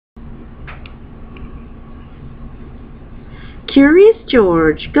Curious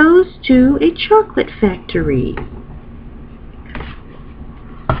George goes to a chocolate factory.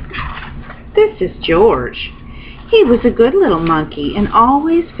 This is George. He was a good little monkey and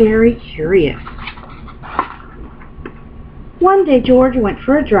always very curious. One day George went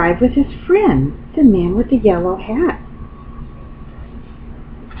for a drive with his friend, the man with the yellow hat.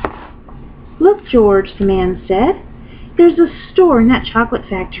 "Look, George," the man said, "there's a store in that chocolate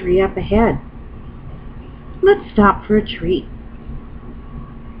factory up ahead. Let's stop for a treat."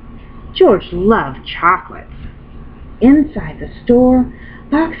 George loved chocolates. Inside the store,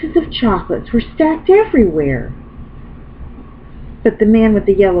 boxes of chocolates were stacked everywhere. But the man with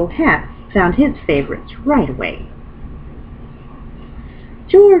the yellow hat found his favorites right away.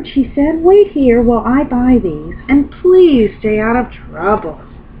 "George," he said, "wait here while I buy these, and please stay out of trouble."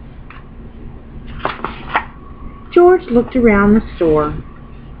 George looked around the store.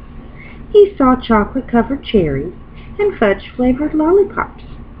 He saw chocolate-covered cherries and fudge-flavored lollipops.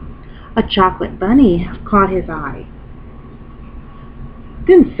 A chocolate bunny caught his eye.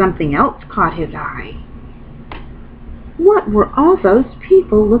 Then something else caught his eye. What were all those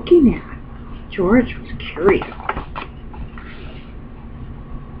people looking at? George was curious.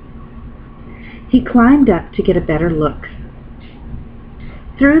 He climbed up to get a better look.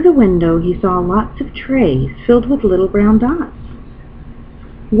 Through the window he saw lots of trays filled with little brown dots.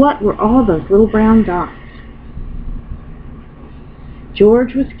 What were all those little brown dots?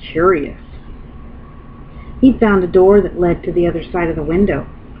 George was curious. He found a door that led to the other side of the window.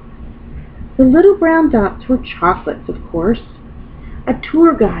 The little brown dots were chocolates, of course. A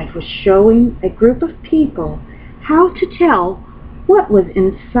tour guide was showing a group of people how to tell what was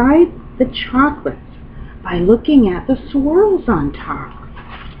inside the chocolates by looking at the swirls on top.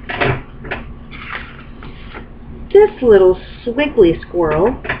 This little squiggly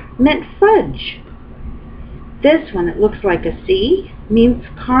squirrel meant fudge. This one, it looks like a C, means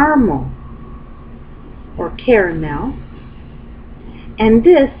caramel or caramel. And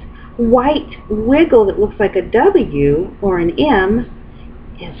this white wiggle that looks like a W or an M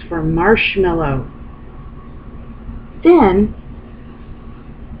is for marshmallow. Then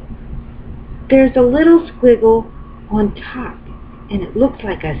there's a little squiggle on top, and it looks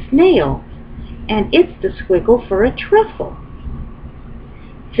like a snail, and it's the squiggle for a truffle.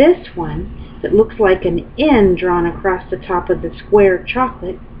 This one that looks like an N drawn across the top of the square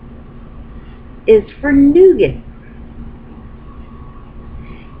chocolate is for nougat.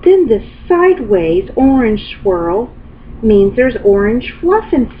 Then this sideways orange swirl means there's orange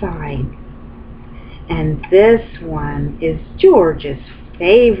fluff inside. And this one is George's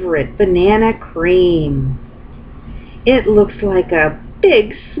favorite, banana cream. It looks like a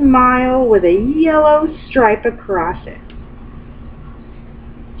big smile with a yellow stripe across it.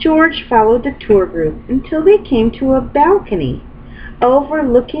 George followed the tour group until they came to a balcony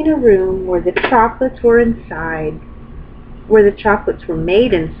overlooking a room where the chocolates were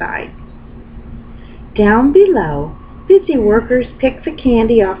made inside. Down below, busy workers picked the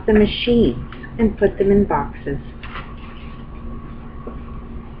candy off the machines and put them in boxes.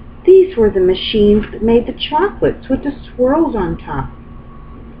 These were the machines that made the chocolates with the swirls on top.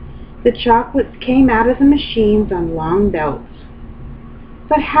 The chocolates came out of the machines on long belts.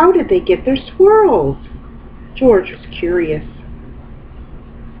 But how did they get their swirls? George was curious.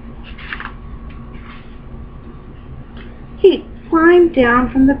 He climbed down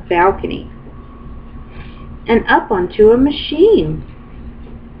from the balcony and up onto a machine.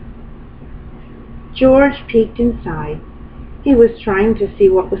 George peeked inside. He was trying to see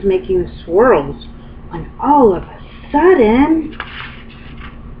what was making the swirls when all of a sudden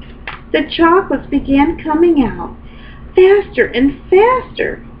the chocolates began coming out faster and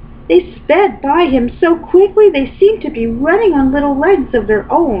faster. They sped by him so quickly they seemed to be running on little legs of their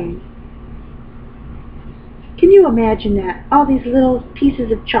own. Can you imagine that? All these little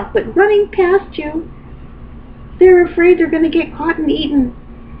pieces of chocolate running past you. They're afraid they're going to get caught and eaten.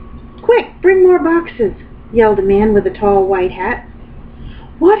 "Quick, bring more boxes," yelled a man with a tall white hat.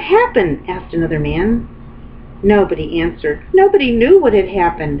 "What happened?" asked another man. Nobody answered. Nobody knew what had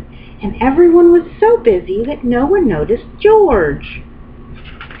happened, and everyone was so busy that no one noticed George.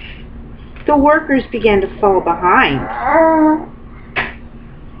 The workers began to fall behind,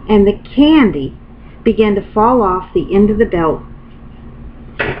 and the candy began to fall off the end of the belt.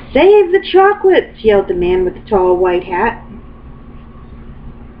 "Save the chocolates!" yelled the man with the tall white hat.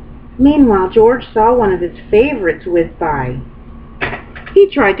 Meanwhile, George saw one of his favorites whiz by. He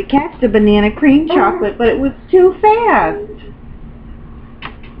tried to catch the banana cream chocolate, but it was too fast.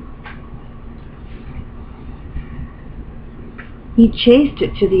 He chased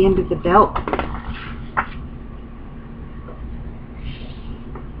it to the end of the belt.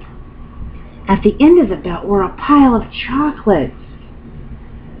 At the end of the belt were a pile of chocolates.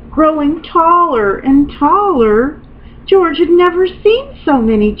 Growing taller and taller, George had never seen so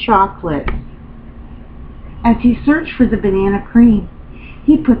many chocolates. As he searched for the banana cream,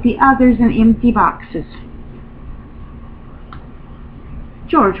 he put the others in empty boxes.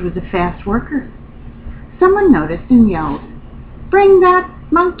 George was a fast worker. Someone noticed and yelled, "Bring that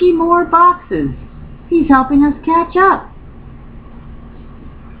monkey more boxes. He's helping us catch up."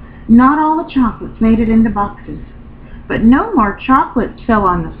 Not all the chocolates made it into boxes, but no more chocolates fell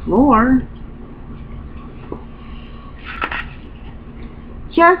on the floor.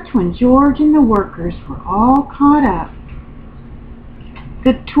 Just when George and the workers were all caught up,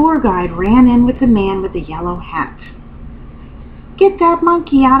 the tour guide ran in with the man with the yellow hat. "Get that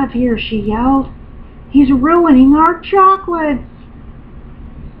monkey out of here," she yelled. "He's ruining our chocolates."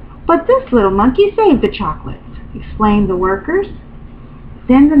 "But this little monkey saved the chocolates," explained the workers.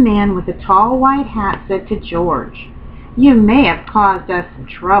 Then the man with the tall white hat said to George, "You may have caused us some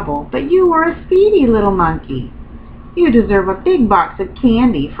trouble, but you were a speedy little monkey. You deserve a big box of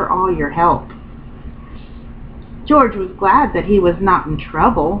candy for all your help." George was glad that he was not in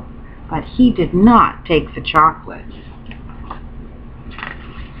trouble, but he did not take the chocolates.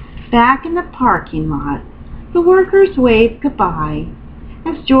 Back in the parking lot, the workers waved goodbye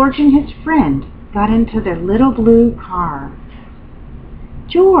as George and his friend got into their little blue car.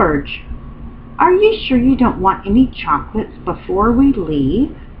 "George, are you sure you don't want any chocolates before we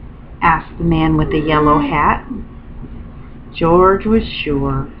leave?" asked the man with the yellow hat. George was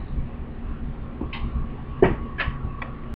sure.